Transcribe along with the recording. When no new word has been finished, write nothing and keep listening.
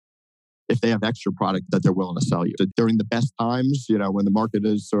if they have extra product that they're willing to sell you. So during the best times, when the market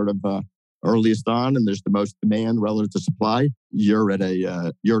is sort of earliest on and there's the most demand relative to supply, you're at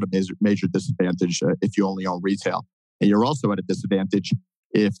a major disadvantage if you only own retail. And you're also at a disadvantage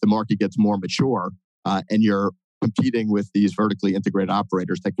if the market gets more mature and you're competing with these vertically integrated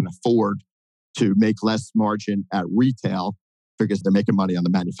operators that can afford to make less margin at retail because they're making money on the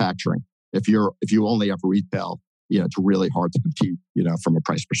manufacturing. If you only have retail, it's really hard to compete, from a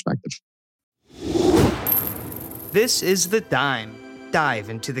price perspective. This is The Dime. Dive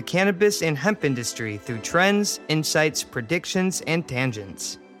into the cannabis and hemp industry through trends, insights, predictions, and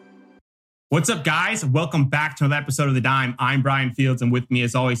tangents. What's up, guys? Welcome back to another episode of The Dime. I'm Brian Fields, and with me,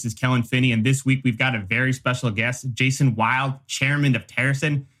 as always, is Kellen Finney. And this week, we've got a very special guest, Jason Wild, chairman of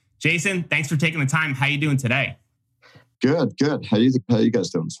TerrAscend. Jason, thanks for taking the time. How you doing today? Good. How you guys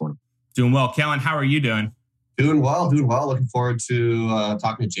doing this morning? Doing well. Kellen, how are you doing? Doing well. Looking forward to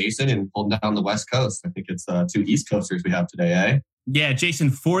talking to Jason and holding down the West Coast. I think it's two East Coasters we have today, eh? Yeah, Jason,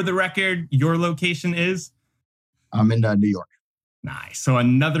 for the record, your location is? I'm in New York. Nice. So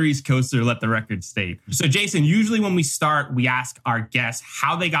another East Coaster, let the record state. So Jason, usually when we start, we ask our guests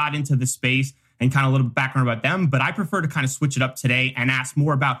how they got into the space and kind of a little background about them. But I prefer to kind of switch it up today and ask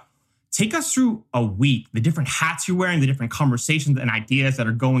more about, take us through a week, the different hats you're wearing, the different conversations and ideas that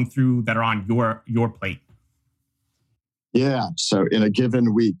are going through that are on your plate. Yeah. So in a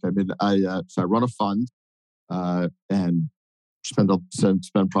given week, I run a fund and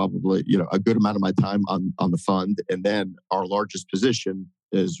spend probably a good amount of my time on the fund, and then our largest position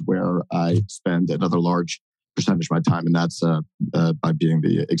is where I spend another large percentage of my time, and that's by being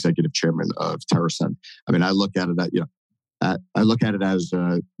the executive chairman of TerrAscend. I look at it as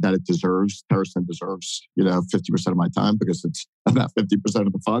that it deserves. TerrAscend deserves 50% of my time because it's about 50%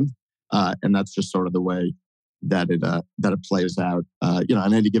 of the fund, and that's just sort of the way that it plays out.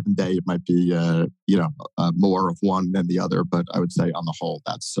 On any given day, it might be more of one than the other, but I would say on the whole,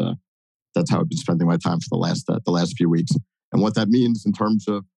 that's how I've been spending my time for the last few weeks. And what that means in terms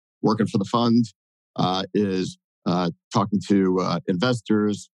of working for the fund is talking to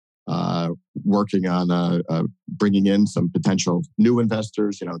investors, working on bringing in some potential new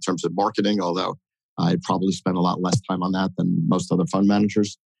investors. In terms of marketing, although I probably spend a lot less time on that than most other fund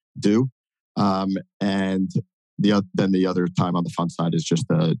managers do. And the other time on the fund side is just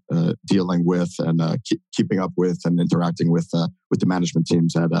dealing with and keeping up with and interacting with the management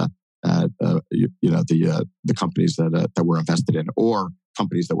teams at the companies that we're invested in or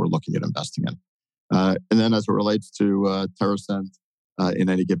companies that we're looking at investing in. And then as it relates to TerrAscend, in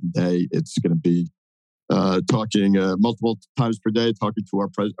any given day, it's going to be talking multiple times per day, talking to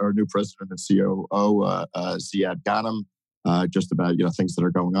our new president and COO, Ziad Ghanem, just about things that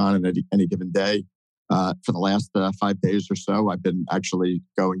are going on in any given day. For the last 5 days or so, I've been actually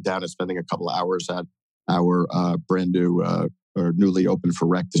going down and spending a couple of hours at our brand new or newly opened for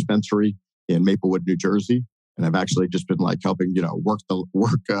rec dispensary in Maplewood, New Jersey, and I've actually just been helping work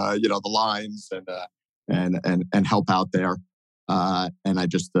the lines and help out there. And I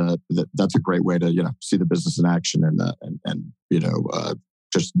just that's a great way to see the business in action and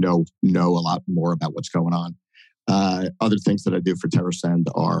just know a lot more about what's going on. Other things that I do for TerrAscend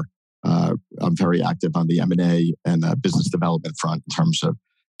are I'm very active on the M&A and business development front in terms of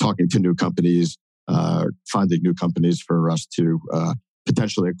talking to new companies, finding new companies for us to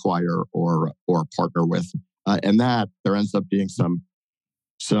potentially acquire or partner with, and that there ends up being some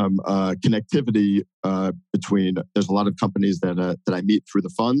connectivity between. There's a lot of companies that I meet through the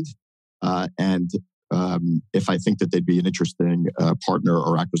fund, and if I think that they'd be an interesting partner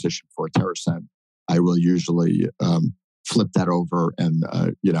or acquisition for TerrAscend, I will usually flip that over and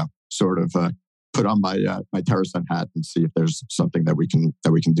sort of put on my TerrAscend hat and see if there's something that we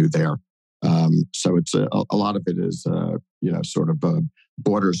can do there. So it's a lot of it is sort of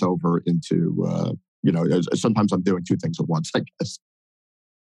borders over into sometimes I'm doing two things at once, I guess.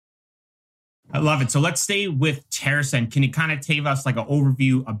 I love it. So let's stay with TerrAscend. Can you kind of give us an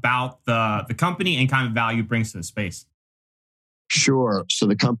overview about the company and kind of value it brings to the space? Sure. So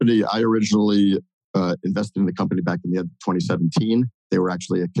the company, I originally invested in the company back in the end of 2017. They were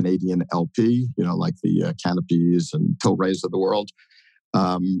actually a Canadian LP, like the Cannabis and Tilrays of the world.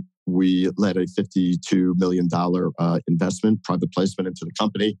 We led a $52 million investment, private placement into the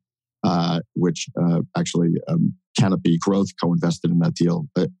company, which actually Canopy Growth co-invested in that deal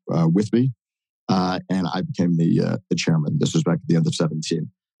with me. And I became the chairman. This was back at the end of 17.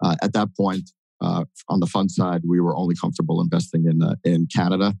 At that point, on the fund side, we were only comfortable investing in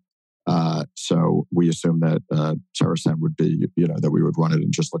Canada. So we assumed that TerrAscend would be, that we would run it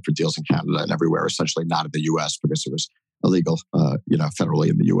and just look for deals in Canada and everywhere, essentially not in the U.S. because it was illegal, federally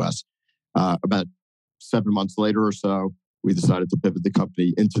in the U.S. About 7 months later or so, we decided to pivot the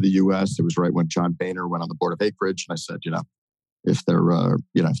company into the U.S. It was right when John Boehner went on the board of Acreage, and I said, if they're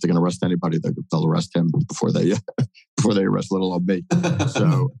if they're going to arrest anybody, they'll arrest him before they before they arrest little old me.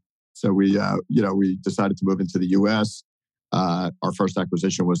 So we decided to move into the U.S. Our first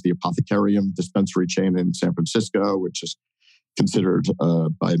acquisition was the Apothecarium dispensary chain in San Francisco, which is considered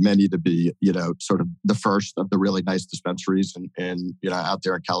by many to be sort of the first of the really nice dispensaries and out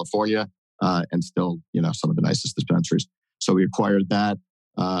there in California, and still some of the nicest dispensaries. So we acquired that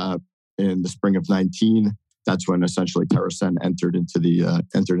in the spring of 19. That's when essentially TerrAscend entered into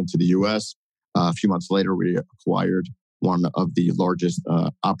the U.S. A few months later, we acquired one of the largest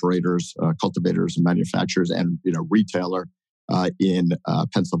operators, cultivators, and manufacturers, and retailer in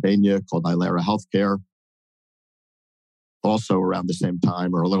Pennsylvania called Ilera Healthcare. Also around the same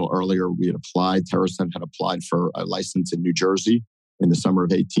time, or a little earlier, TerrAscend had applied for a license in New Jersey in the summer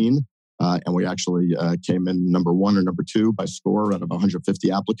of 18. And we actually came in number 1 or number 2 by score out of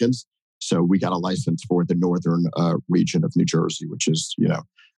 150 applicants. So we got a license for the northern region of New Jersey, which is,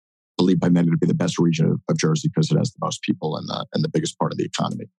 believed by many to be the best region of Jersey because it has the most people and the biggest part of the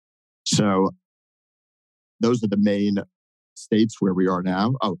economy. So those are the main states where we are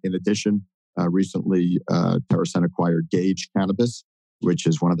now. Oh, in addition, recently, TerrAscend acquired Gage Cannabis, which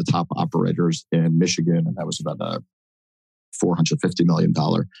is one of the top operators in Michigan, and that was about a $450 million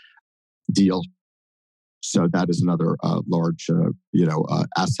deal. So that is another large,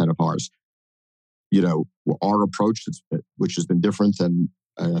 asset of ours. Our approach, which has been different than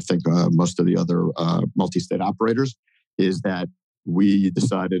I think most of the other multi-state operators, is that we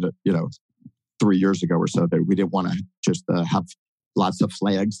decided, 3 years ago or so, that we didn't want to just have lots of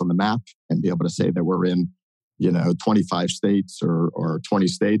flags on the map and be able to say that we're in, 25 states or 20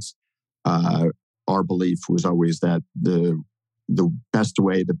 states. Our belief was always that the best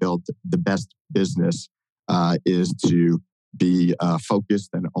way to build the best business is to be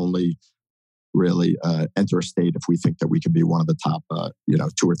focused and only really enter a state if we think that we can be one of the top,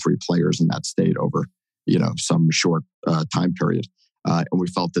 2 or 3 players in that state over, some short time period. And we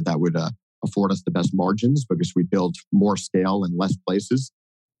felt that would afford us the best margins because we build more scale in less places.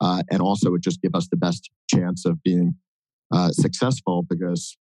 And also it would just give us the best chance of being successful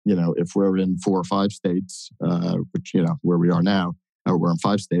because, if we're in 4 or 5 states, which, where we are now, we're in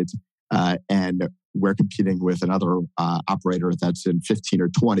 5 states, and we're competing with another operator that's in 15 or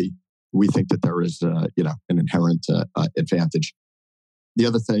 20, we think that there is, an inherent advantage. The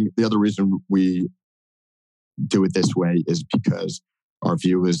other reason we do it this way is because our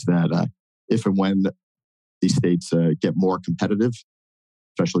view is that if and when these states get more competitive,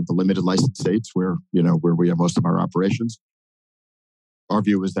 especially the limited license states where we have most of our operations, our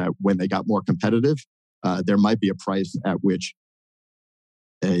view is that when they got more competitive, there might be a price at which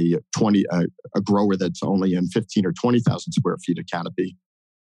a grower that's only in 15 or 20,000 square feet of canopy,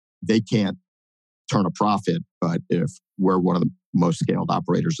 they can't turn a profit. But if we're one of the most scaled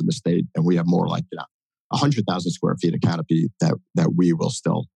operators in the state and we have more like 100,000 square feet of canopy, that we will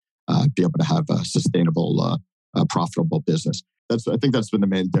still be able to have a sustainable, profitable business. I think that's been the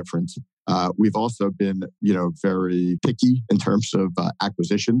main difference. We've also been, very picky in terms of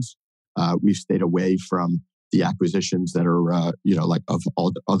acquisitions. We've stayed away from the acquisitions that are, like of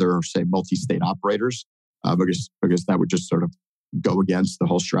all the other, say, multi-state operators, because that would just sort of go against the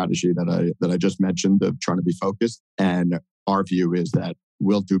whole strategy that I just mentioned of trying to be focused. And our view is that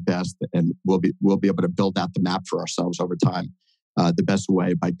we'll do best, and we'll be able to build out the map for ourselves over time. The best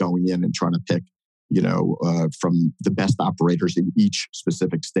way by going in and trying to pick, from the best operators in each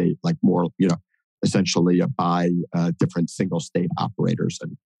specific state, like more, essentially buy different single state operators,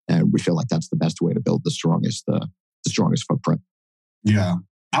 and we feel like that's the best way to build the strongest footprint. Yeah.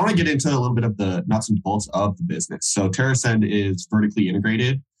 I want to get into a little bit of the nuts and bolts of the business. So TerrAscend is vertically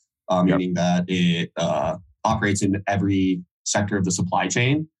integrated, meaning that it operates in every sector of the supply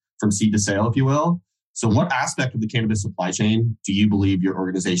chain from seed to sale, if you will. So what aspect of the cannabis supply chain do you believe your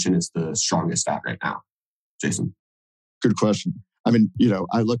organization is the strongest at right now, Jason? Good question. I mean,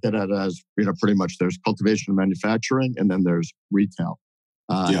 I look at it as, pretty much there's cultivation and manufacturing, and then there's retail.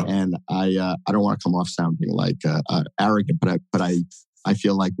 And I don't want to come off sounding like arrogant, but I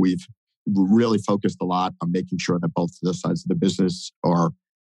feel like we've really focused a lot on making sure that both of those sides of the business are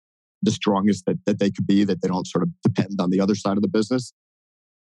the strongest that they could be, that they don't sort of depend on the other side of the business.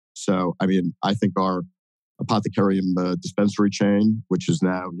 So, I mean, I think our Apothecarium dispensary chain, which is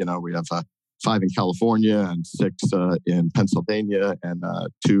now, we have 5 in California and 6 in Pennsylvania and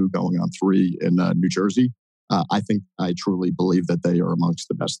 2 going on 3 in New Jersey. I truly believe that they are amongst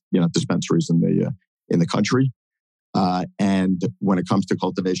the best, dispensaries in the country. And when it comes to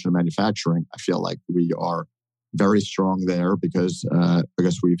cultivation and manufacturing, I feel like we are very strong there because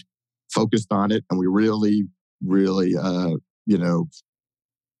we've focused on it, and we really, really, have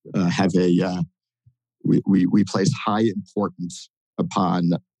we place high importance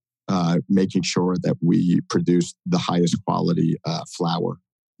upon making sure that we produce the highest quality flower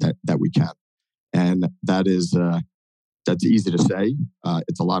that we can, and that's easy to say.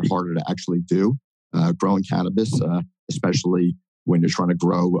 It's a lot harder to actually do. Growing cannabis, especially when you're trying to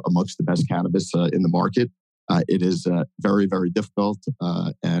grow amongst the best cannabis in the market, it is very, very difficult.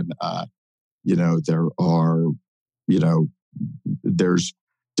 And there are, there's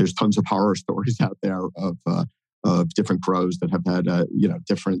tons of horror stories out there of different grows that have had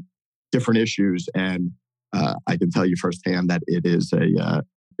different issues, and I can tell you firsthand that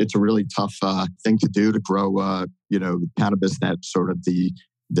it's a really tough thing to do to grow cannabis that sort of the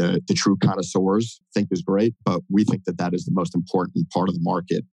true connoisseurs think is great, but we think that is the most important part of the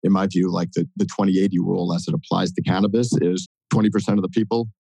market. In my view, like the 20/80 rule as it applies to cannabis is 20% of the people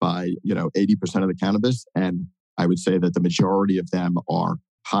buy 80% of the cannabis, and I would say that the majority of them are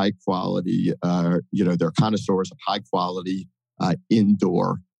high quality, they're connoisseurs of high quality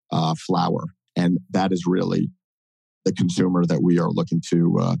indoor flower. And that is really the consumer that we are looking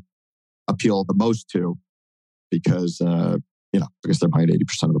to appeal the most to because they're buying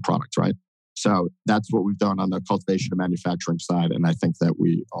 80% of the product, right? So that's what we've done on the cultivation and manufacturing side. And I think that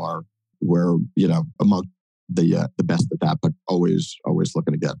we're among the best at that, but always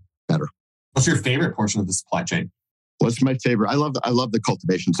looking to get better. What's your favorite portion of the supply chain? What's my favorite? I love the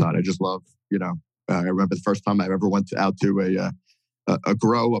cultivation side. I just love, I remember the first time I ever went out to a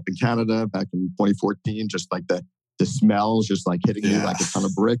grow up in Canada back in 2014, just like the smells just like hitting me like a ton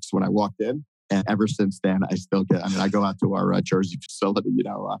of bricks when I walked in. And ever since then, I go out to our Jersey facility,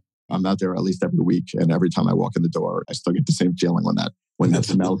 I'm out there at least every week. And every time I walk in the door, I still get the same feeling when that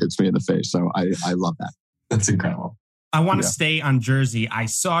smell hits me in the face. So I love that. That's incredible. I want to stay on Jersey. I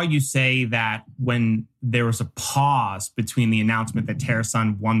saw you say that when there was a pause between the announcement that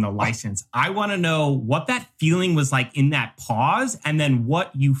TerraSun won the license, I want to know what that feeling was like in that pause, and then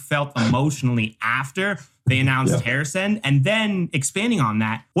what you felt emotionally after they announced TerraSun, and then expanding on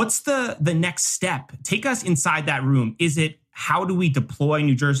that, what's the next step? Take us inside that room. Is it how do we deploy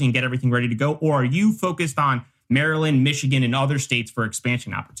New Jersey and get everything ready to go, or are you focused on Maryland, Michigan, and other states for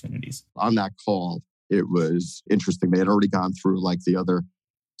expansion opportunities? On that call, it was interesting. They had already gone through like the other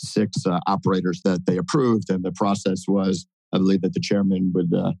 6 operators that they approved. And the process was, I believe that the chairman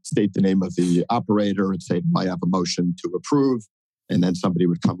would state the name of the operator and say, I have a motion to approve. And then somebody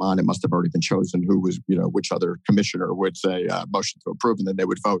would come on. It must have already been chosen who was, which other commissioner would say motion to approve. And then they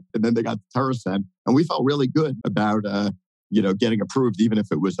would vote. And then they got TerraSun. And we felt really good about, getting approved, even if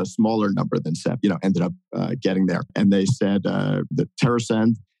it was a smaller number than 7, ended up getting there. And they said the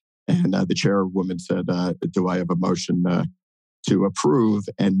TerraSun. And the chairwoman said, do I have a motion to approve?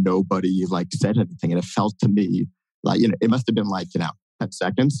 And nobody said anything. And it felt to me like, it must have been 10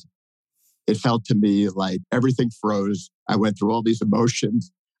 seconds. It felt to me like everything froze. I went through all these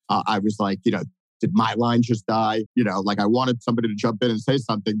emotions. I was like, did my line just die? I wanted somebody to jump in and say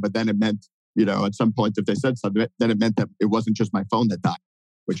something, but then it meant, at some point, if they said something, then it meant that it wasn't just my phone that died,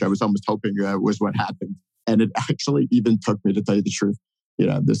 which I was almost hoping was what happened. And it actually even took me, to tell you the truth, it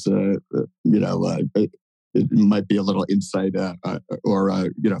might be a little insight or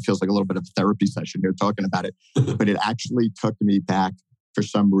feels like a little bit of a therapy session here talking about it. But it actually took me back for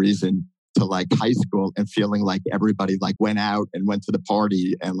some reason to high school and feeling like everybody went out and went to the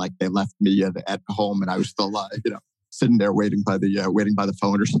party and they left me at home and I was still, sitting there waiting by the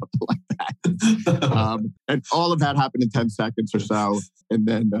phone or something like that. And all of that happened in 10 seconds or so. And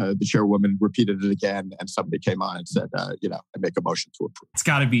then the chairwoman repeated it again, and somebody came on and said, I make a motion to approve. It's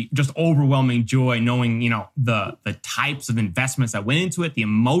got to be just overwhelming joy knowing, the types of investments that went into it, the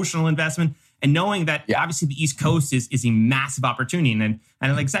emotional investment, and knowing that obviously the East Coast is a massive opportunity. And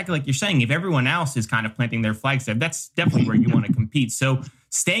exactly like you're saying, if everyone else is kind of planting their flags there, that's definitely where you want to compete. So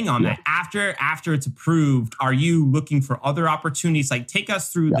staying on that, after it's approved, are you looking for other opportunities? Take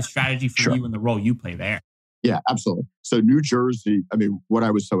us through the strategy for you and the role you play there. Yeah, absolutely. So New Jersey, what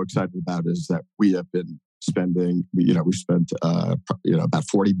I was so excited about is that we have been spending, we've spent, about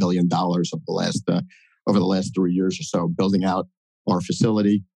 $40 billion over the last 3 years or so building out our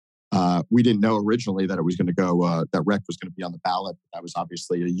facility. We didn't know originally that it was going to go, that rec was going to be on the ballot. That was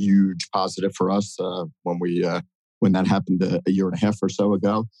obviously a huge positive for us when that happened a year and a half or so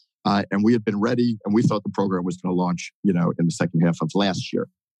ago. And we had been ready, and we thought the program was going to launch, in the second half of last year.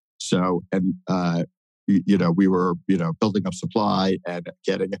 So, and we were, building up supply and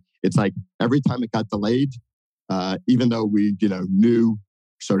it's like every time it got delayed, even though we, knew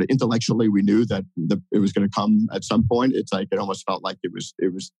sort of intellectually, we knew that it was going to come at some point. It's like, it almost felt like it was,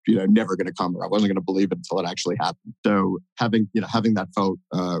 never going to come, or I wasn't going to believe it until it actually happened. So having that vote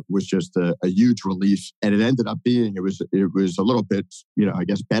was just a huge relief. And it ended up being, it was a little bit, I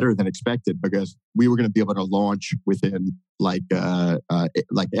guess better than expected, because we were going to be able to launch within like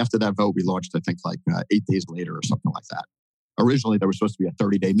after that vote, we launched, I think 8 days later or something like that. Originally, there was supposed to be a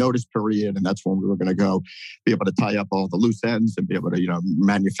 30-day notice period, and that's when we were going to go be able to tie up all the loose ends and be able to,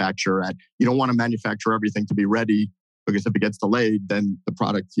 manufacture at. You don't want to manufacture everything to be ready, because if it gets delayed, then the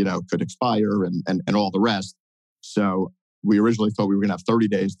product, could expire and all the rest. So we originally thought we were going to have 30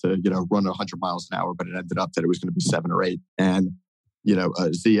 days to, run 100 miles an hour, but it ended up that it was going to be 7 or 8. And,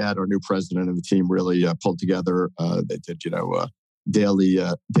 Ziad, our new president, and the team really pulled together. They did,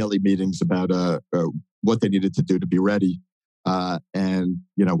 daily meetings about what they needed to do to be ready. And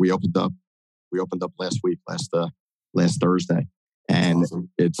we opened up last Thursday, and awesome.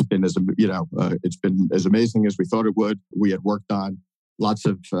 It's been as amazing as we thought it would. We had worked on lots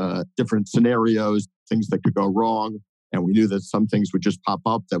of different scenarios, things that could go wrong, and we knew that some things would just pop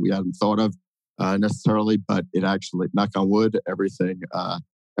up that we hadn't thought of necessarily. But it actually, knock on wood, everything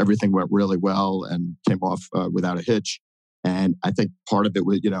went really well and came off without a hitch. And I think part of it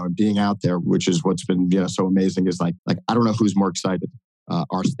was, and being out there, which is what's been, so amazing, is like I don't know who's more excited,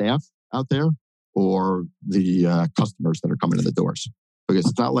 our staff out there or the customers that are coming in the doors. Because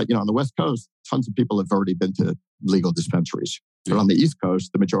it's not like, on the West Coast, tons of people have already been to legal dispensaries. But on the East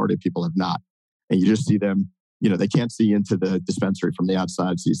Coast, the majority of people have not. And you just see them, they can't see into the dispensary from the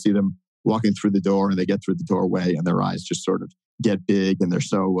outside. So you see them walking through the door, and they get through the doorway, and their eyes just sort of get big, and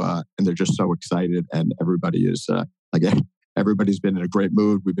they're just so excited. And everybody is everybody's been in a great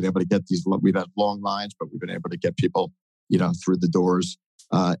mood. We've been able to get we've had long lines, but we've been able to get people, through the doors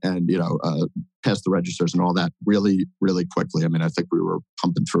and past the registers and all that really, really quickly. I mean, I think we were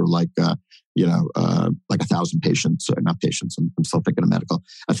pumping through like 1,000 patients, not patients. I'm still thinking of medical.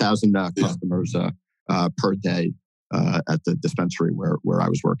 1,000 customers per day at the dispensary where I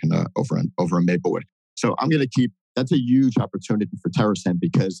was working over in Maplewood. So I'm going to keep. That's a huge opportunity for TerrAscend,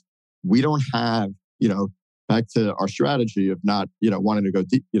 because we don't have, back to our strategy of not, wanting to go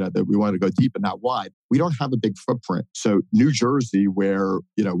deep, that we want to go deep and not wide. We don't have a big footprint. So New Jersey, where,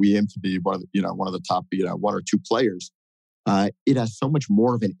 we aim to be one of the top, 1 or 2 players, it has so much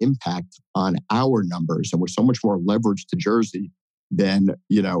more of an impact on our numbers, and we're so much more leveraged to Jersey than,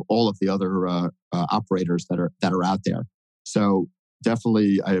 all of the other operators that are out there. So I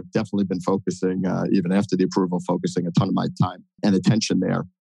have definitely been focusing, even after the approval, focusing a ton of my time and attention there.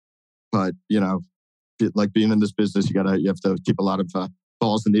 But, like being in this business, you have to keep a lot of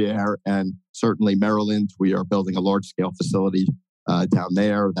balls in the air. And certainly Maryland, we are building a large scale facility down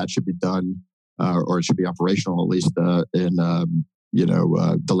there that should be done, or it should be operational at least in the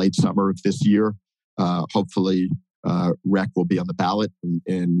late summer of this year. Hopefully, rec will be on the ballot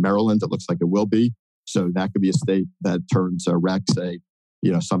in Maryland. It looks like it will be. So that could be a state that turns rec, say,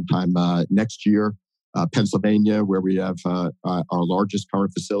 sometime next year. Pennsylvania, where we have our largest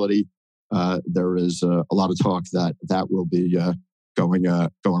current facility. There is a lot of talk that will be going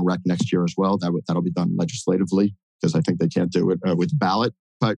rec next year as well. That'll be done legislatively, because I think they can't do it with the ballot.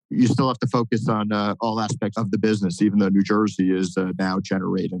 But you still have to focus on all aspects of the business, even though New Jersey is now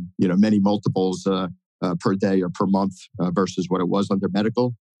generating many multiples per day or per month versus what it was under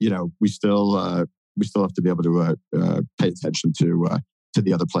medical. We still have to be able to pay attention to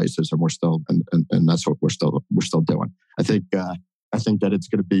the other places, and we're still and that's what we're still doing. I think that it's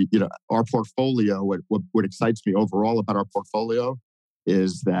going to be, our portfolio. What excites me overall about our portfolio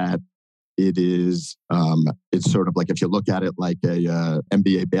is that it is, it's sort of like, if you look at it like a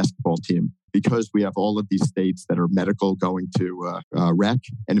NBA basketball team, because we have all of these states that are medical going to rec,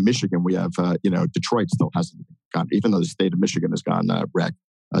 and in Michigan we have, Detroit still hasn't gone, even though the state of Michigan has gone rec,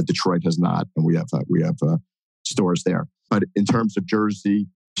 Detroit has not, and we have stores there. But in terms of Jersey,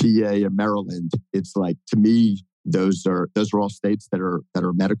 PA, and Maryland, it's like, to me, those are all states that are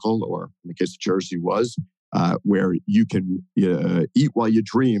medical, or in the case of Jersey was, where you can eat while you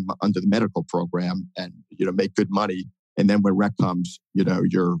dream under the medical program, and make good money. And then when rec comes,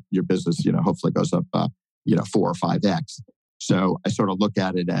 your business hopefully goes up 4 or 5x. So I sort of look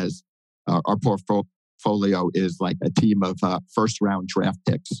at it as our portfolio is like a team of first round draft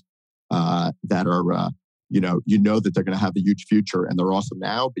picks that are that they're going to have a huge future, and they're awesome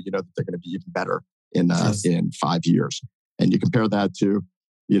now, but that they're going to be even better in 5 years. And you compare that to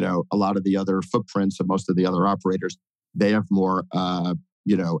a lot of the other footprints of most of the other operators. They have more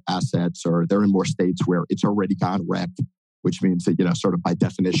assets, or they're in more states where it's already gone rec, which means that sort of by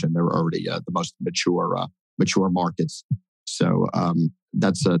definition they're already the most mature mature markets. So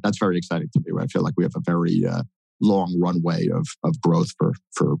that's very exciting to me. I feel like we have a very long runway of growth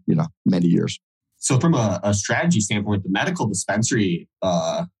for many years. So from a strategy standpoint, the medical dispensary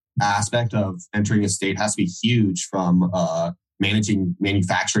aspect of entering a state has to be huge from managing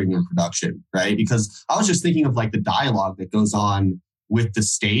manufacturing and production, right? Because I was just thinking of like the dialogue that goes on with the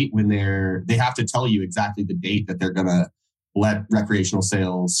state when they have to tell you exactly the date that they're going to let recreational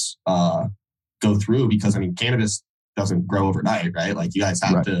sales go through. Because I mean, cannabis doesn't grow overnight, right? Like you guys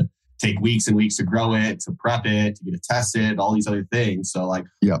have to take weeks and weeks to grow it, to prep it, to get it tested, all these other things. So like,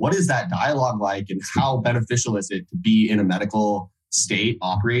 what is that dialogue like, and how beneficial is it to be in a medical state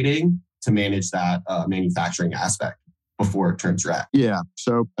operating to manage that manufacturing aspect before it turns red? Yeah.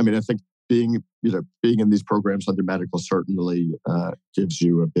 So, I mean, I think being in these programs under medical certainly gives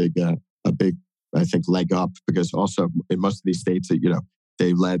you a big, I think, leg up, because also in most of these states that,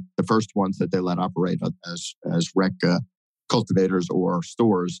 they let the first ones that they let operate as rec cultivators or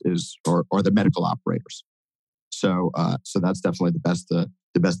stores are the medical operators. So that's definitely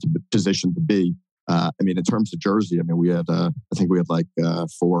the best position to be. I mean, in terms of Jersey, I mean, we had I think we had like 4,000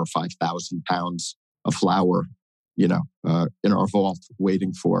 or 5,000 pounds of flour, in our vault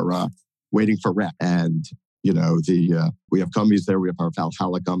waiting for rec. And we have gummies there. We have our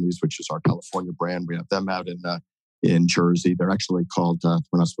Valhalla gummies, which is our California brand. We have them out in Jersey. They're actually called,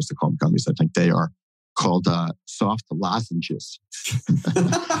 we're not supposed to call them gummies. I think they are called soft lozenges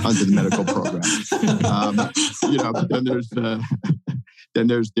under the medical program. Then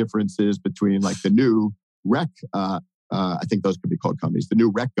there's differences between like the new rec. I think those could be called gummies. The new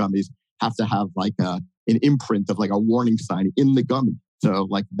rec gummies have to have like an imprint of like a warning sign in the gummy. So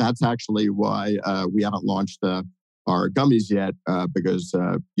like that's actually why we haven't launched our gummies yet, because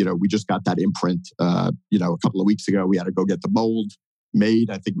we just got that imprint a couple of weeks ago. We had to go get the mold made.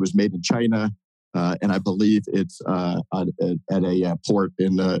 I think it was made in China, and I believe it's at a port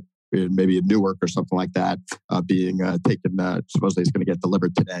in maybe in Newark or something like that, being taken. Supposedly it's going to get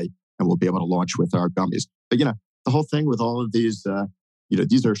delivered today, and we'll be able to launch with our gummies. But the whole thing with all of these,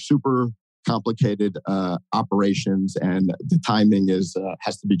 these are super complicated operations, and the timing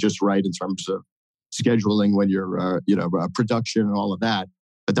has to be just right in terms of scheduling when you're production and all of that.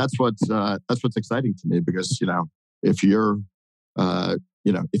 But that's what's exciting to me, because if you're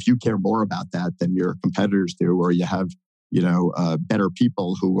if you care more about that than your competitors do, or you have better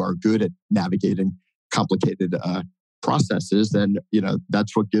people who are good at navigating complicated processes, then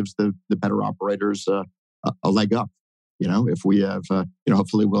that's what gives the better operators a leg up. If we have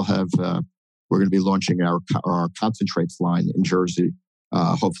hopefully we'll have we're going to be launching our concentrates line in Jersey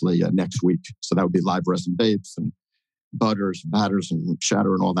hopefully next week. So that would be live resin vapes and butters, batters, and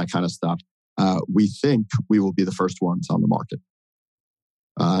shatter and all that kind of stuff. We think we will be the first ones on the market.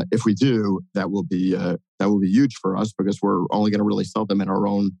 If we do, that will be huge for us, because we're only going to really sell them in our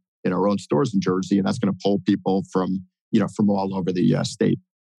own stores in Jersey, and that's going to pull people from all over the state.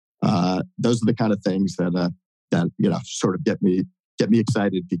 Those are the kind of things that sort of get me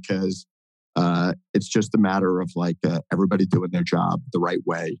excited, because it's just a matter of like everybody doing their job the right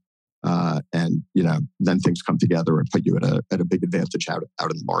way, and then things come together and put you at a big advantage out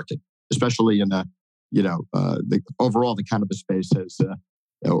in the market, especially in the overall the cannabis space has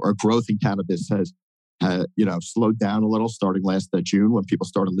or growth in cannabis has slowed down a little starting last June, when people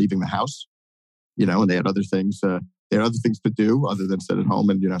started leaving the house, and they had other things to do other than sit at home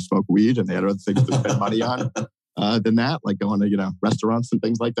and smoke weed, and they had other things to spend money on than that, like going to restaurants and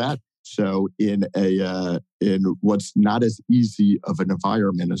things like that. So in what's not as easy of an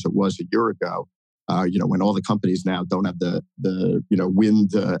environment as it was a year ago, when all the companies now don't have the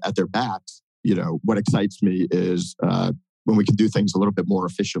wind at their backs, what excites me is when we can do things a little bit more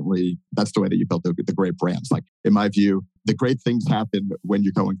efficiently. That's the way that you build the great brands. Like in my view, the great things happen when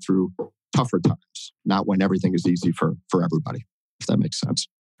you're going through tougher times, not when everything is easy for everybody, if that makes sense.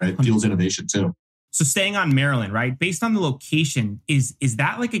 Right. Fuels innovation too. So staying on Maryland, right? Based on the location, is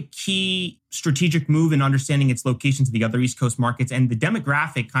that like a key strategic move in understanding its location to the other East Coast markets? And the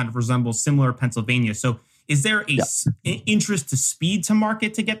demographic kind of resembles similar Pennsylvania. So is there interest to speed to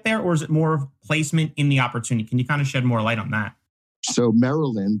market to get there, or is it more of placement in the opportunity? Can you kind of shed more light on that? So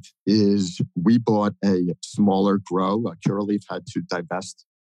Maryland we bought a smaller grow. Curaleaf had to divest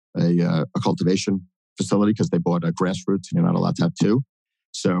a cultivation facility because they bought a grassroots, and you're not allowed to have two.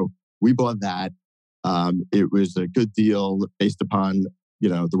 So we bought that. It was a good deal based upon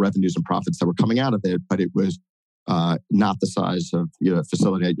the revenues and profits that were coming out of it, but it was not the size of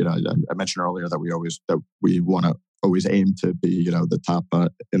facility. I mentioned earlier that we want to always aim to be the top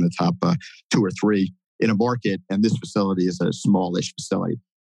in the top 2 or 3 in a market, and this facility is a smallish facility,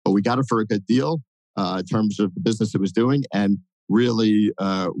 but we got it for a good deal. in terms of the business it was doing. And really,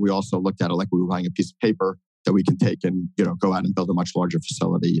 we also looked at it like we were buying a piece of paper that we can take and, go out and build a much larger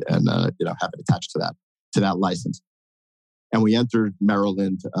facility and, have it attached to that license. And we entered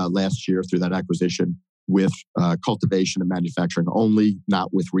Maryland last year through that acquisition with cultivation and manufacturing only,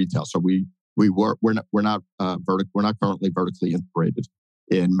 not with retail. So we're not currently vertically integrated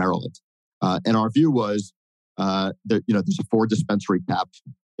in Maryland. And our view was there's a 4 dispensary cap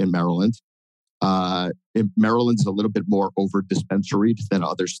in Maryland. Maryland's a little bit more over dispensaried than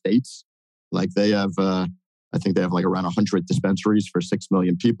other states. Like they have, I think they have like around 100 dispensaries for 6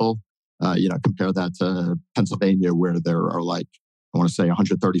 million people. Compare that to Pennsylvania, where there are like, I want to say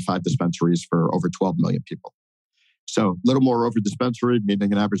 135 dispensaries for over 12 million people. So a little more over dispensary,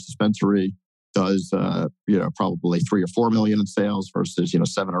 meaning an average dispensary does, probably 3 or 4 million in sales versus,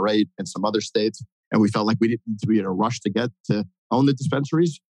 7 or 8 in some other states. And we felt like we didn't need to be in a rush to get to own the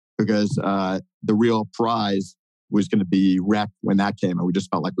dispensaries because the real prize was going to be rec when that came. And we just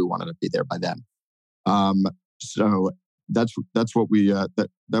felt like we wanted to be there by then. So that's what we,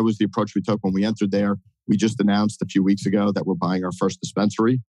 that was the approach we took when we entered there. We just announced a few weeks ago that we're buying our first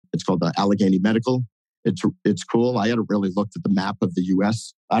dispensary. It's called Allegheny Medical. It's cool. I hadn't really looked at the map of the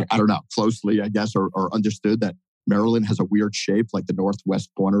U.S. I don't know, closely, I guess, or understood that Maryland has a weird shape. Like the northwest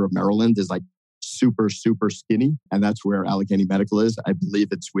corner of Maryland is like super, super skinny. And that's where Allegheny Medical is. I believe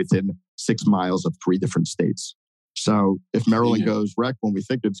it's within 6 miles of 3 different states. So if Maryland goes rec when we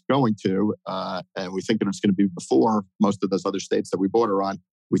think it's going to, and we think that it's going to be before most of those other states that we border on,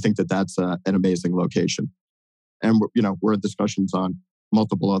 we think that that's an amazing location. And we're in discussions on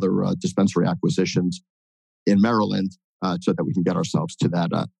multiple other dispensary acquisitions in Maryland so that we can get ourselves to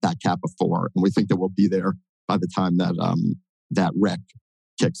that cap of 4. And we think that we'll be there by the time that rec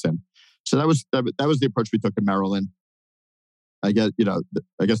kicks in. So that was the approach we took in Maryland. I guess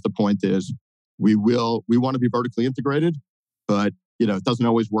the point is we want to be vertically integrated, but it doesn't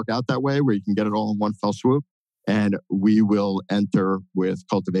always work out that way where you can get it all in one fell swoop. And we will enter with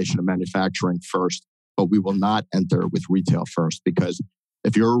cultivation and manufacturing first, but we will not enter with retail first, because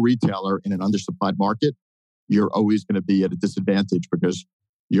if you're a retailer in an undersupplied market, you're always going to be at a disadvantage because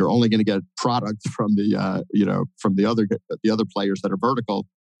you're only going to get product from the other players that are vertical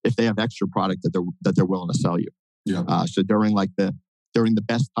if they have extra product that they're willing to sell you. Yeah. So during the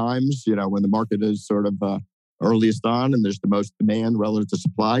best times, when the market is sort of earliest on and there's the most demand relative to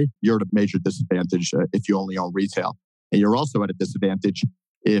supply, you're at a major disadvantage if you only own retail. And you're also at a disadvantage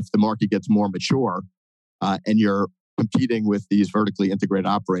if the market gets more mature and you're competing with these vertically integrated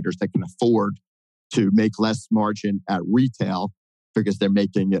operators that can afford to make less margin at retail because they're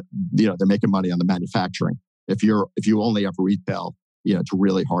making money on the manufacturing. If you only have retail, it's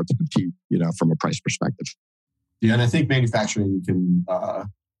really hard to compete, from a price perspective. Yeah, and I think manufacturing can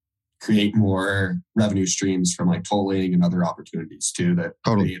create more revenue streams from like tolling and other opportunities too that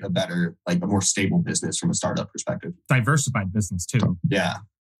create a better, a more stable business from a startup perspective. Diversified business too. Yeah.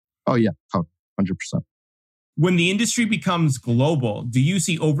 Oh yeah, 100%. When the industry becomes global, do you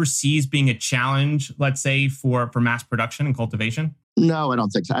see overseas being a challenge, let's say, for mass production and cultivation? No, I don't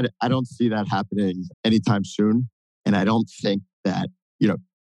think so. I don't see that happening anytime soon. And I don't think that,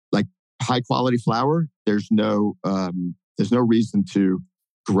 like high quality flower, there's no reason to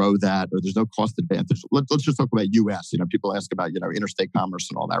grow that, or there's no cost advantage. Let's just talk about US. People ask about, interstate commerce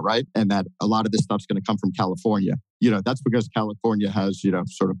and all that, right? And that a lot of this stuff's going to come from California. That's because California has,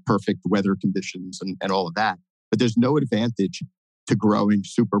 sort of perfect weather conditions and all of that. But there's no advantage to growing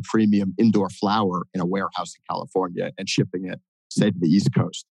super premium indoor flower in a warehouse in California and shipping it, say, to the East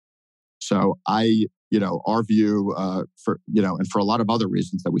Coast. So our view and for a lot of other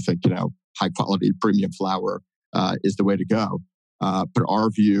reasons that we think, high quality premium flower is the way to go. But our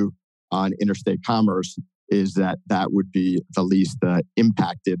view on interstate commerce is that would be the least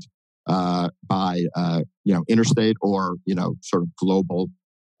impacted by interstate or sort of global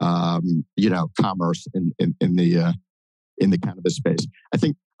commerce in the cannabis space.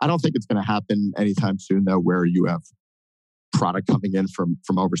 I don't think it's going to happen anytime soon though, where you have product coming in from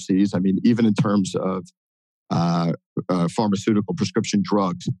overseas. I mean, even in terms of pharmaceutical prescription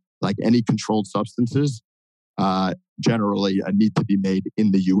drugs, like any controlled substances, generally need to be made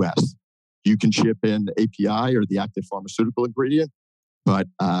in the U.S. You can ship in API or the active pharmaceutical ingredient, but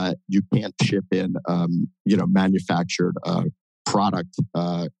you can't ship in, manufactured product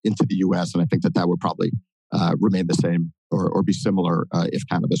into the U.S. And I think that would probably remain the same or be similar if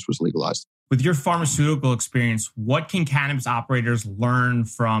cannabis was legalized. With your pharmaceutical experience, what can cannabis operators learn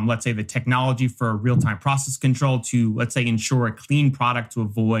from, let's say, the technology for real-time process control to, let's say, ensure a clean product to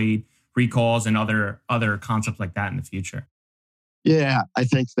avoid recalls and other concepts like that in the future? Yeah, I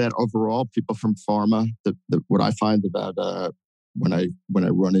think that overall, people from pharma, what I find about when I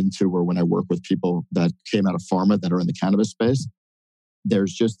run into or when I work with people that came out of pharma that are in the cannabis space,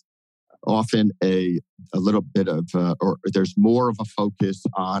 there's just often a little bit of or there's more of a focus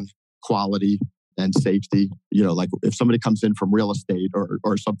on quality and safety. Like if somebody comes in from real estate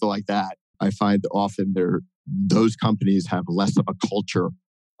or something like that, I find often those companies have less of a culture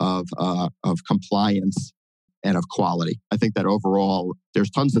of compliance and of quality. I think that overall,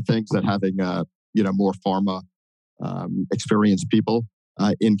 there's tons of things that having more pharma experienced people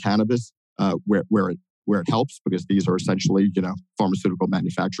in cannabis where it helps, because these are essentially pharmaceutical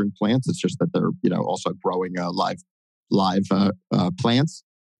manufacturing plants. It's just that they're also growing live plants.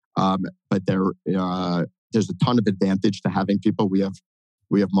 But there's a ton of advantage to having people. We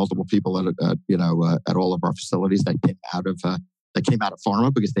have multiple people at all of our facilities that came out of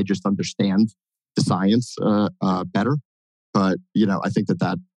pharma because they just understand the science better. But I think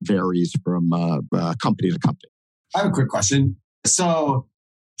that varies from company to company. I have a quick question. So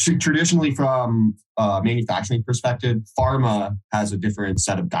traditionally, from a manufacturing perspective, pharma has a different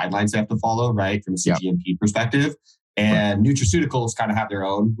set of guidelines they have to follow, right? From a CGMP perspective. And nutraceuticals kind of have their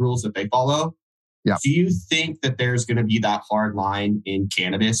own rules that they follow. Yeah. Do you think that there's going to be that hard line in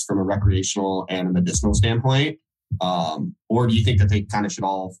cannabis from a recreational and a medicinal standpoint? Or do you think that they kind of should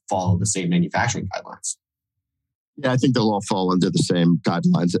all follow the same manufacturing guidelines? Yeah, I think they'll all fall under the same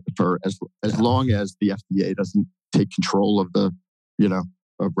guidelines for as long as the FDA doesn't take control of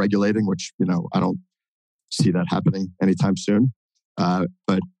of regulating, which I don't see that happening anytime soon.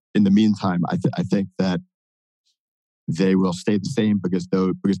 But in the meantime, I think that they will stay the same because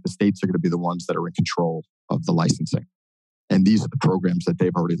the states are going to be the ones that are in control of the licensing, and these are the programs that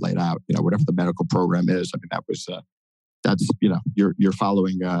they've already laid out. Whatever the medical program is, I mean that's you're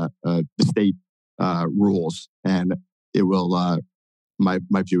following the state rules, and it will. My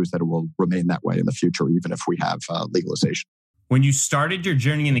view is that it will remain that way in the future, even if we have legalization. When you started your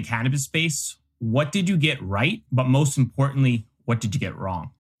journey in the cannabis space, what did you get right? But most importantly, what did you get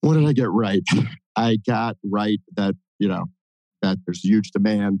wrong? What did I get right? I got right that that there's huge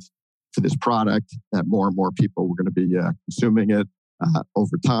demand for this product, that more and more people were going to be consuming it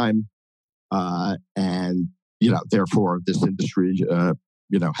over time, and therefore this industry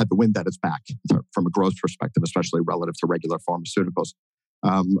had the wind at its back from a growth perspective, especially relative to regular pharmaceuticals.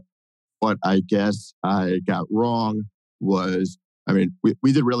 What I guess I got wrong was, I mean,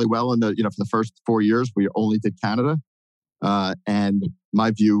 we did really well for the first 4 years. We only did Canada, and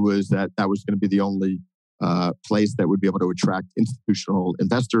my view was that was going to be the only place that would be able to attract institutional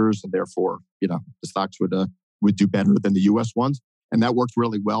investors, and therefore, the stocks would do better than the U.S. ones, and that worked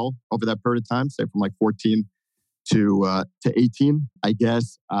really well over that period of time, say from like 14 to 18. I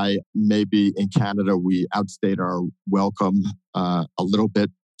guess maybe in Canada we outstayed our welcome a little bit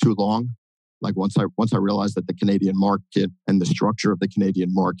too long. Like once I realized that the Canadian market and the structure of the Canadian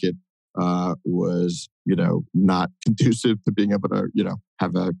market was not conducive to being able to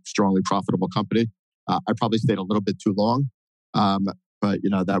have a strongly profitable company, I probably stayed a little bit too long. But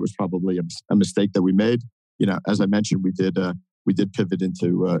that was probably a mistake that we made. As I mentioned, we did pivot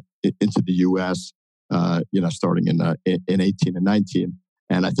into the U.S. Starting in 18 and 19,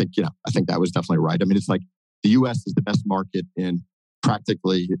 and I think that was definitely right. I mean, it's like the U.S. is the best market in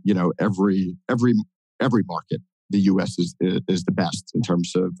practically every market. The U.S. is the best in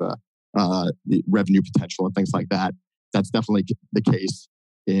terms of the revenue potential and things like that. That's definitely the case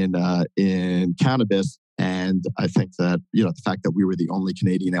in cannabis, and I think that the fact that we were the only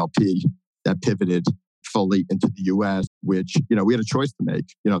Canadian LP that pivoted fully into the U.S., which we had a choice to make.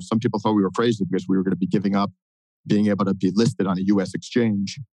 Some people thought we were crazy because we were going to be giving up being able to be listed on a U.S.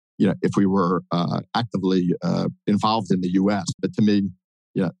 exchange, if we were actively involved in the U.S. But to me,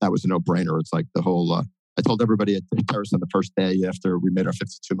 that was a no-brainer. It's like the whole. I told everybody at Terrace on the first day after we made our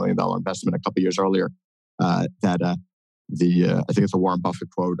 $52 million investment a couple of years earlier that I think it's a Warren Buffett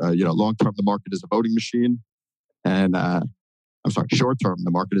quote. Long-term, the market is a voting machine, and short-term,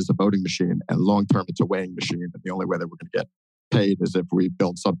 the market is a voting machine, and long-term, it's a weighing machine. And the only way that we're going to get paid is if we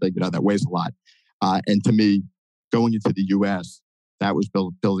build something that weighs a lot. And to me, going into the U.S., that was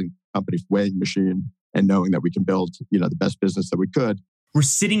building a company's weighing machine and knowing that we can build the best business that we could. We're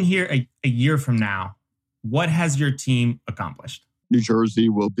sitting here a year from now. What has your team accomplished? New Jersey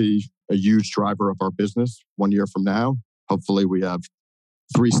will be a huge driver of our business 1 year from now. Hopefully, we have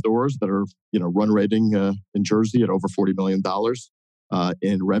 3 stores that are, run rating in Jersey at over $40 million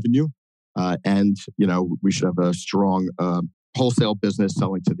in revenue. And, we should have a strong wholesale business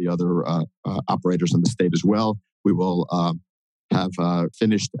selling to the other operators in the state as well. We will have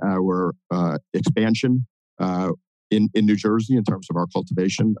finished our expansion in New Jersey in terms of our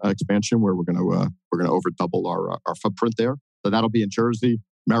cultivation expansion, where we're going to over double our footprint there. So that'll be in Jersey.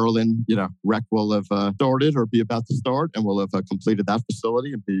 Maryland, rec will have started or be about to start, and we'll have completed that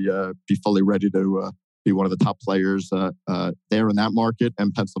facility and be fully ready to be one of the top players there in that market.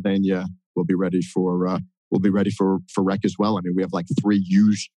 And Pennsylvania will be ready for rec as well. I mean, we have like 3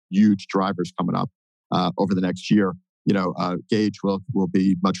 huge drivers coming up over the next year. Gage will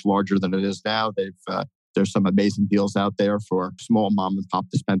be much larger than it is now. There's some amazing deals out there for small mom and pop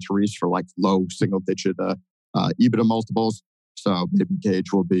dispensaries for like low single digit EBITDA multiples. So maybe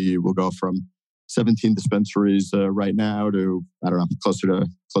Gage will go from 17 dispensaries right now to, I don't know, closer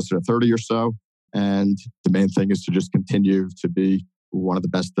to 30 or so. And the main thing is to just continue to be one of the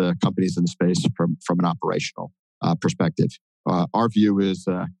best companies in the space from an operational perspective. Our view is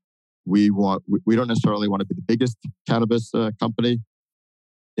we don't necessarily want to be the biggest cannabis company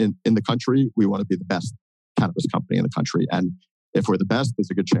in the country. We want to be the best cannabis company in the country. And if we're the best,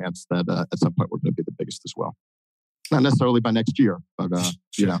 there's a good chance that at some point we're going to be the biggest as well. Not necessarily by next year, but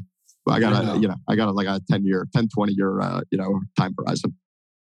sure. I got like a 10, 20 year time horizon.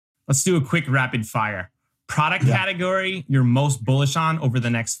 Let's do a quick rapid fire. Product category you're most bullish on over the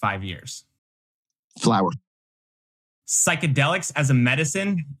next 5 years? Flower. Psychedelics as a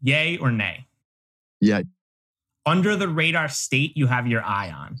medicine, yay or nay? Yay. Under the radar state you have your eye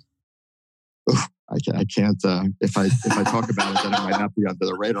on? Oof, I can't. If I talk about it, then it might not be under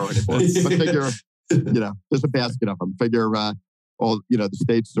the radar anymore. But figure, there's a basket of them. Figure all the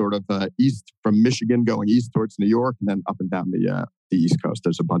states sort of east from Michigan going east towards New York, and then up and down the East Coast.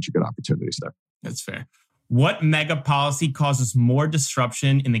 There's a bunch of good opportunities there. That's fair. What mega policy causes more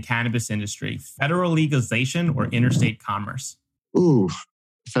disruption in the cannabis industry? Federal legalization or interstate commerce? Ooh,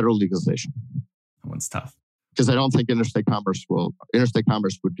 federal legalization. That one's tough. Because I don't think interstate commerce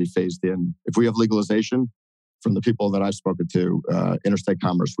would be phased in. If we have legalization, from the people that I've spoken to, interstate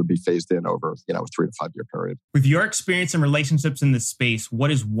commerce would be phased in over, a 3 to 5 year period. With your experience and relationships in this space, what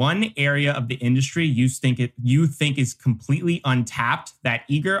is one area of the industry you think is completely untapped that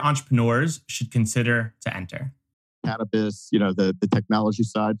eager entrepreneurs should consider to enter? Cannabis, the technology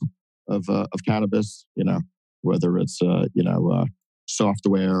side of cannabis, whether it's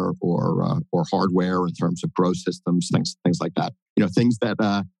software or hardware in terms of grow systems, things like that. Things that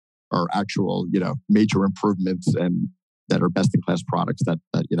are actual, major improvements and that are best in class products that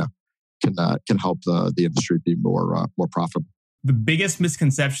can help the industry be more profitable. The biggest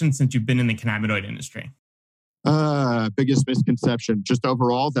misconception since you've been in the cannabinoid industry? Biggest misconception, just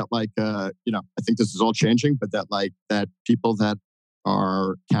overall that I think this is all changing, but that people that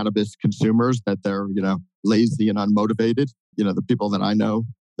are cannabis consumers, that they're, lazy and unmotivated. The people that I know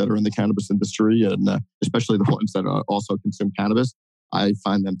that are in the cannabis industry, and especially the ones that also consume cannabis, I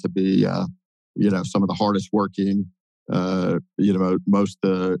find them to be, some of the hardest working, most,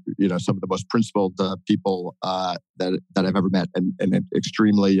 some of the most principled people that I've ever met, and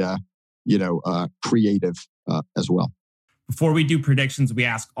extremely, creative as well. Before we do predictions, we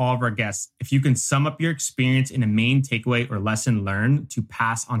ask all of our guests if you can sum up your experience in a main takeaway or lesson learned to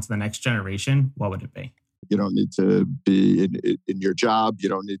pass on to the next generation, what would it be? You don't need to be in your job. You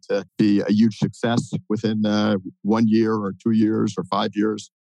don't need to be a huge success within 1 year or 2 years or 5 years.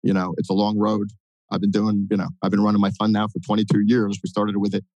 It's a long road. I've been running my fund now for 22 years. We started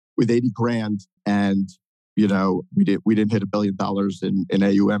with 80 grand, and we didn't hit $1 billion in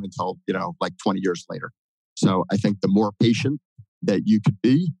AUM until like 20 years later. So I think the more patient that you could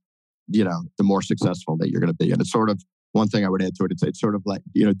be, the more successful that you're going to be. And it's sort of one thing I would add to it. It's sort of like,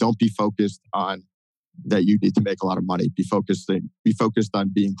 don't be focused on that you need to make a lot of money. Be focused on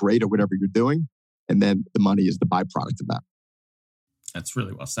being great at whatever you're doing. And then the money is the byproduct of that. That's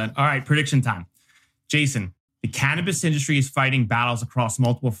really well said. All right, prediction time. Jason, the cannabis industry is fighting battles across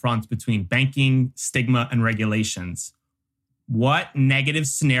multiple fronts between banking, stigma, and regulations. What negative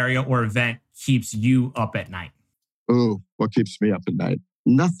scenario or event keeps you up at night? Oh, what keeps me up at night?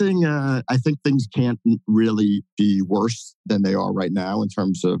 Nothing. I think things can't really be worse than they are right now in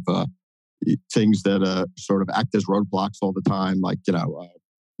terms of things that sort of act as roadblocks all the time, like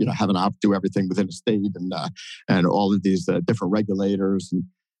having to do everything within a state and all of these different regulators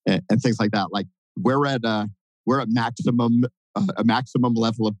and things like that. Like we're at maximum a maximum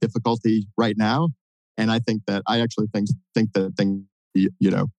level of difficulty right now, and I actually think that things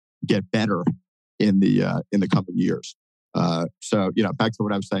get better in the coming years. So back to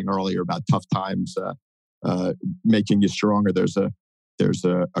what I was saying earlier about tough times making you stronger. There's a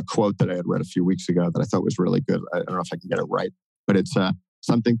quote that I had read a few weeks ago that I thought was really good. I don't know if I can get it right, but it's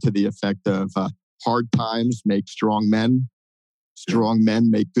something to the effect of hard times make strong men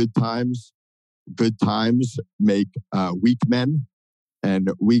make good times, good times make weak men,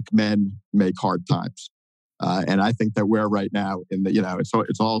 and weak men make hard times. And I think that we're right now in the,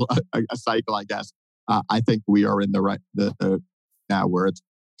 it's all a cycle, I guess. I think we are in the now where it's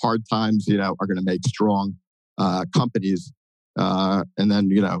hard times, are going to make strong companies. And then,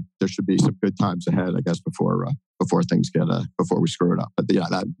 there should be some good times ahead, I guess, before things before we screw it up. But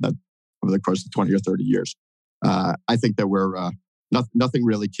that over the course of 20 or 30 years, I think that we're, nothing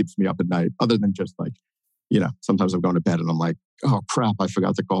really keeps me up at night other than just like, sometimes I'm going to bed and I'm like, oh crap, I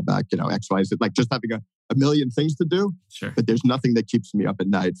forgot to call back, X, Y, Z, like just having a million things to do. Sure. But there's nothing that keeps me up at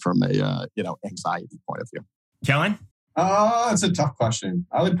night from a, anxiety point of view. Kellen? It's a tough question.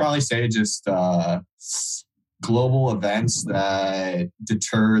 I would probably say just global events that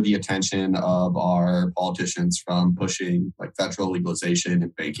deter the attention of our politicians from pushing like federal legalization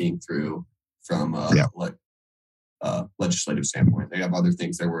and banking through from legislative standpoint. They have other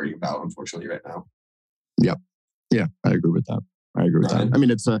things they're worrying about, unfortunately, right now. Yep. Yeah, I agree with that. I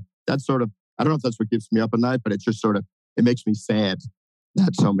mean, it's that's sort of, I don't know if that's what keeps me up at night, but it's just sort of, it makes me sad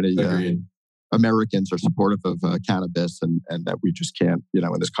that so many Americans are supportive of cannabis and that we just can't, in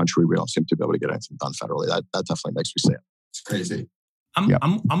this country, we don't seem to be able to get anything done federally. That definitely makes me sad. It's crazy.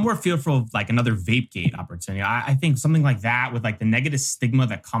 I'm more fearful of like another vape gate opportunity. I think something like that with like the negative stigma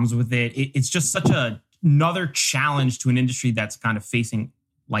that comes with it, it's just such another challenge to an industry that's kind of facing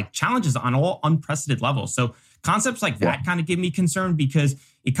like challenges on all unprecedented levels. So concepts like that kind of give me concern because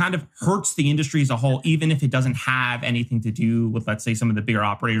it kind of hurts the industry as a whole, even if it doesn't have anything to do with, let's say, some of the bigger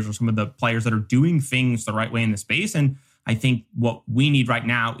operators or some of the players that are doing things the right way in the space. And I think what we need right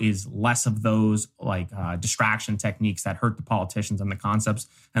now is less of those like distraction techniques that hurt the politicians and the concepts,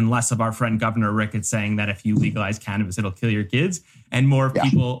 and less of our friend Governor Ricketts saying that if you legalize cannabis, it'll kill your kids, and more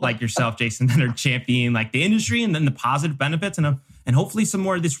people like yourself, Jason, that are championing like the industry and then the positive benefits and hopefully some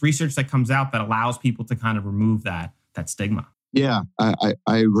more of this research that comes out that allows people to kind of remove that stigma. Yeah, I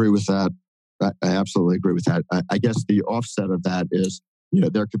agree with that. I absolutely agree with that. I guess the offset of that is,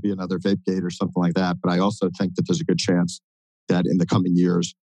 there could be another vape gate or something like that. But I also think that there's a good chance that in the coming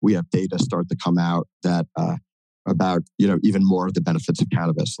years, we have data start to come out that about, even more of the benefits of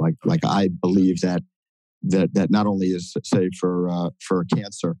cannabis. Like I believe that not only is, say, for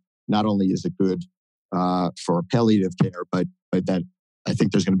cancer, not only is it good for palliative care, but that I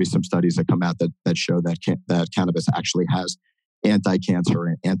think there's going to be some studies that come out that show that cannabis actually has anti-cancer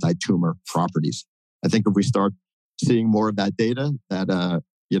and anti-tumor properties. I think if we start seeing more of that data, that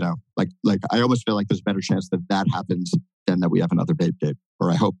like I almost feel like there's a better chance that happens than that we have another vape gate. Or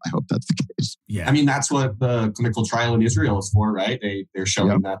I hope that's the case. Yeah, I mean that's what the clinical trial in Israel is for, right? They're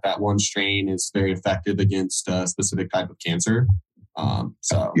showing that one strain is very effective against a specific type of cancer.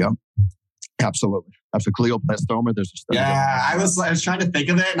 Absolutely. After glioblastoma, there's a study. Yeah, I was trying to think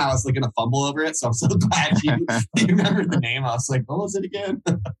of it, and I was looking to fumble over it. So I'm so glad you remembered the name. I was like, what was it again?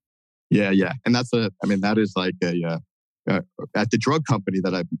 Yeah, and that is like at the drug company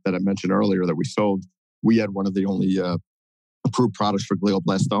that I mentioned earlier that we sold. We had one of the only approved products for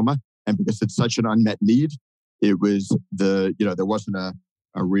glioblastoma, and because it's such an unmet need, it was there wasn't a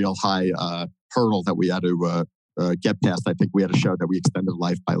real high hurdle that we had to get past. I think we had to show that we extended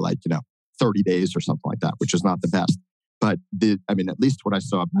life by 30 days or something like that, which is not the best. But at least what I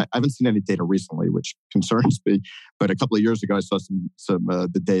saw, I haven't seen any data recently, which concerns me. But a couple of years ago, I saw some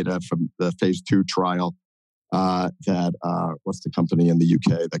the data from the phase 2 trial that what's the company in the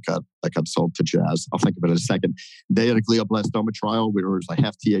UK that got sold to Jazz? I'll think of it in a second. They had a glioblastoma trial where it was like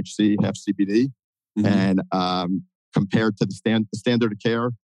half THC, half CBD, and compared to the standard of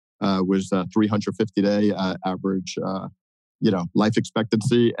care was 350-day average. Life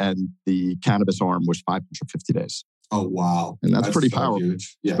expectancy, and the cannabis arm was 550 days. Oh, wow. And that's pretty powerful,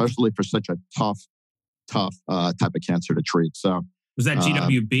 huge. Yeah. Especially for such a tough type of cancer to treat. So was that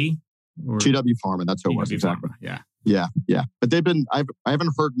GWB? Or? GW Pharma, that's who it was, exactly. Pharma, yeah. But they've been, I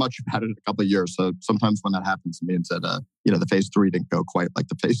haven't heard much about it in a couple of years. So sometimes when that happens, it means that, the phase 3 didn't go quite like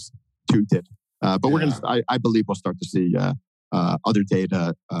the phase 2 did. But we're going to, I believe we'll start to see other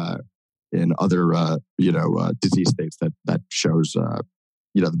data in other, disease states that shows,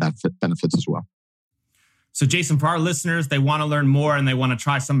 the benefits as well. So, Jason, for our listeners, they want to learn more and they want to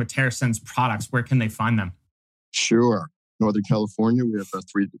try some of TerrAscend's products. Where can they find them? Sure. Northern California, we have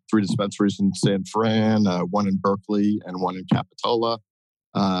three dispensaries in San Fran, one in Berkeley, and one in Capitola.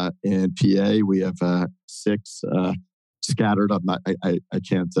 In PA, we have 6 scattered. I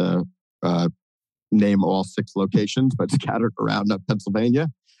can't name all 6 locations, but scattered around Pennsylvania.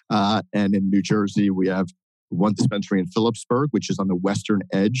 And in New Jersey, we have one dispensary in Phillipsburg, which is on the western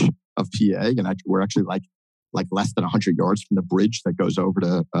edge of PA. And we're actually like like less than 100 yards from the bridge that goes over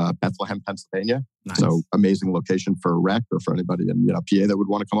to Bethlehem, Pennsylvania. Nice. So amazing location for a rec or for anybody in PA that would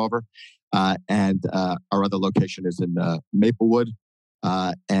want to come over. And our other location is in Maplewood.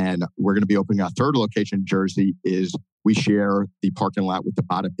 And we're going to be opening our third location in Jersey. Is we share the parking lot with the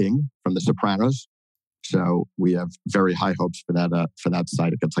Bada Bing from The Sopranos. So we have very high hopes for that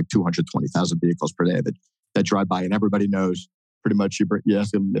site. It gets like 220,000 vehicles per day that drive by, and everybody knows pretty much. You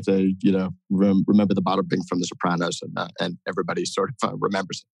ask them if they remember the Bada Bing from The Sopranos, and everybody sort of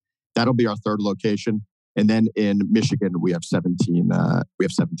remembers it. That'll be our third location. And then in Michigan, we have 17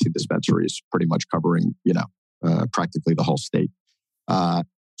 dispensaries, pretty much covering practically the whole state.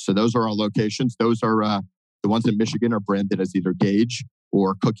 So those are our locations. Those are the ones in Michigan are branded as either Gage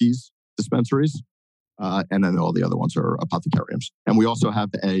or Cookies dispensaries. And then all the other ones are apothecariums. And we also have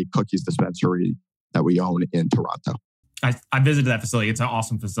a Cookies dispensary that we own in Toronto. I visited that facility. It's an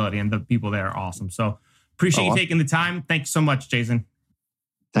awesome facility, and the people there are awesome. So appreciate you taking the time. Thank you so much, Jason.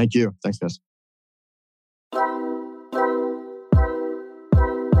 Thank you. Thanks, guys.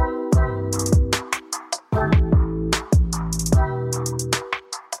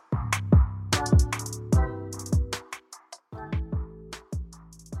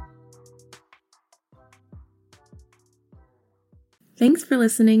 Thanks for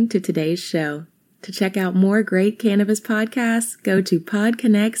listening to today's show. To check out more great cannabis podcasts, go to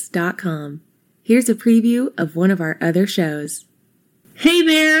podconnects.com. Here's a preview of one of our other shows. Hey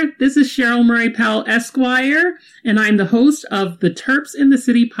there, this is Cheryl Murray Powell Esquire, and I'm the host of the Terps in the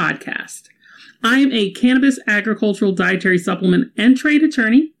City podcast. I'm a cannabis agricultural dietary supplement and trade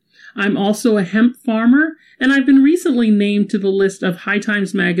attorney. I'm also a hemp farmer, and I've been recently named to the list of High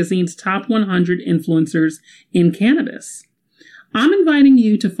Times Magazine's top 100 influencers in cannabis. I'm inviting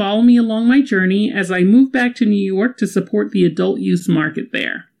you to follow me along my journey as I move back to New York to support the adult use market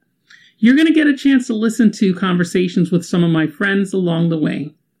there. You're going to get a chance to listen to conversations with some of my friends along the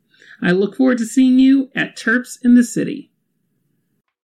way. I look forward to seeing you at Terps in the City.